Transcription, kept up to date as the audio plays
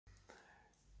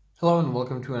Hello and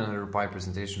welcome to another pipe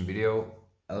presentation video.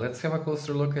 Let's have a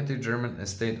closer look at the German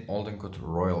estate Oldenkott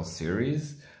Royal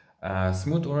series.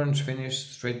 Smooth orange finish,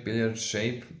 straight billiard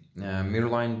shape,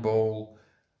 Meerlined bowl,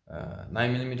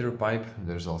 9mm pipe.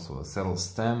 There's also a saddle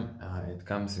stem. It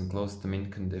comes in close to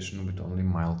mint condition with only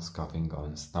mild scuffing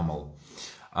on stummel.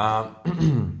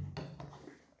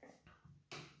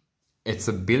 It's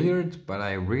a billiard, but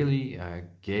I really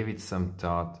gave it some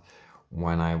thought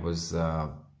when I was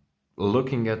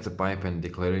looking at the pipe and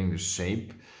declaring the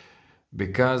shape,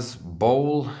 because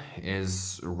bowl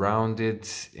is rounded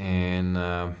in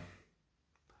a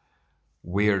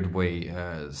weird way,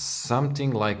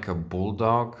 something like a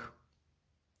bulldog,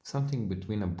 something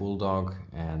between a bulldog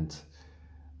and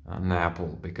an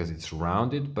apple, because it's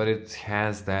rounded, but it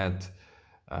has that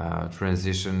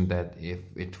transition that if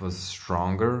it was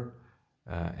stronger,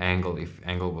 if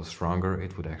angle was stronger,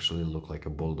 it would actually look like a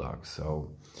bulldog.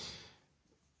 So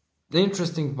the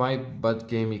interesting pipe, but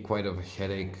gave me quite of a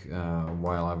headache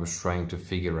while I was trying to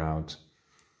figure out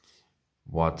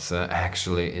what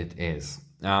actually it is.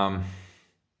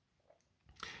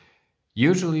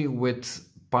 Usually with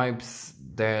pipes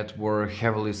that were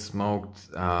heavily smoked,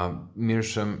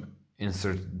 meerschaum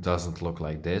insert doesn't look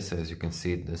like this. As you can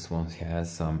see, this one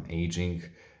has some aging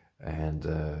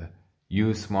and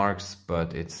use marks,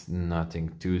 but it's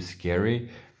nothing too scary.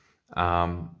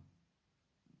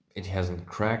 It hasn't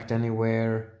cracked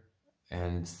anywhere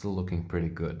and it's still looking pretty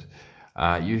good.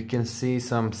 You can see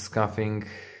some scuffing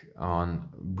on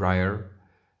briar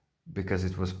because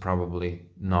it was probably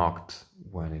knocked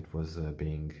when it was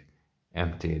being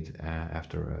emptied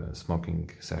after a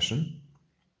smoking session.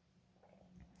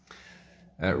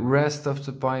 Rest of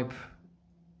the pipe,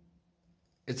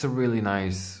 it's a really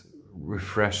nice,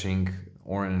 refreshing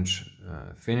orange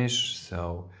finish,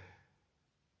 so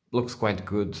looks quite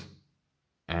good.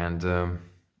 And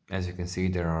as you can see,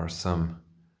 there are some,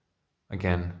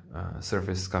 again,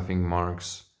 surface scuffing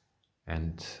marks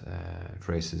and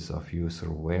traces of use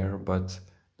or wear, but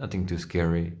nothing too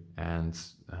scary, and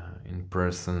in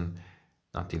person,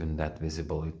 not even that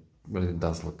visible. It really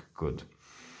does look good.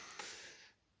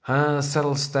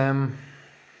 Saddle stem,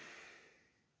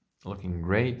 looking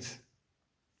great.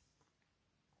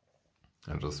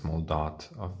 There's a small dot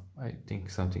of, I think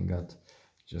something got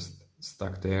just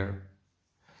stuck there,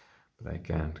 but I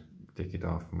can't take it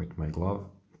off with my glove.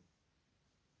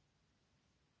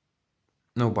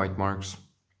 No bite marks.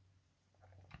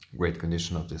 Great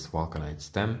condition of this vulcanite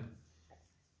stem.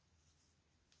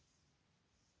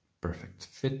 Perfect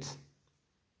fit.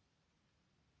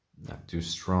 Not too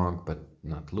strong, but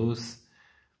not loose.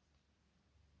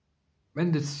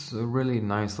 And it's a really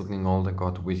nice looking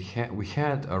Oldenkott. We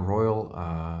had a Royal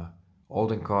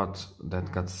Oldenkott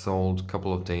that got sold a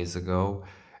couple of days ago.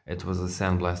 It was a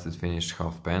sandblasted finished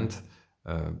half bent,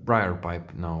 briar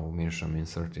pipe, no meerschaum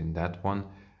insert in that one.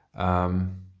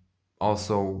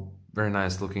 Also very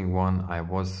nice looking one. I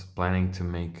was planning to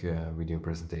make a video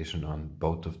presentation on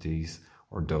both of these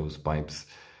or those pipes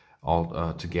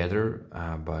all together,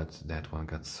 but that one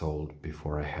got sold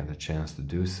before I had a chance to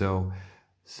do so.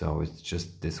 So it's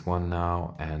just this one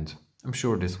now, and I'm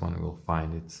sure this one will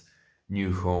find its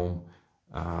new home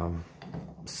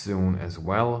soon as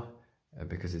well,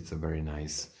 because it's a very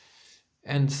nice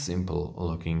and simple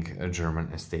looking German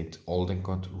estate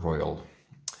Oldenkott Royal.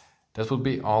 That will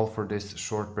be all for this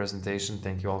short presentation.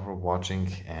 Thank you all for watching,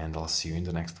 and I'll see you in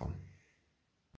the next one.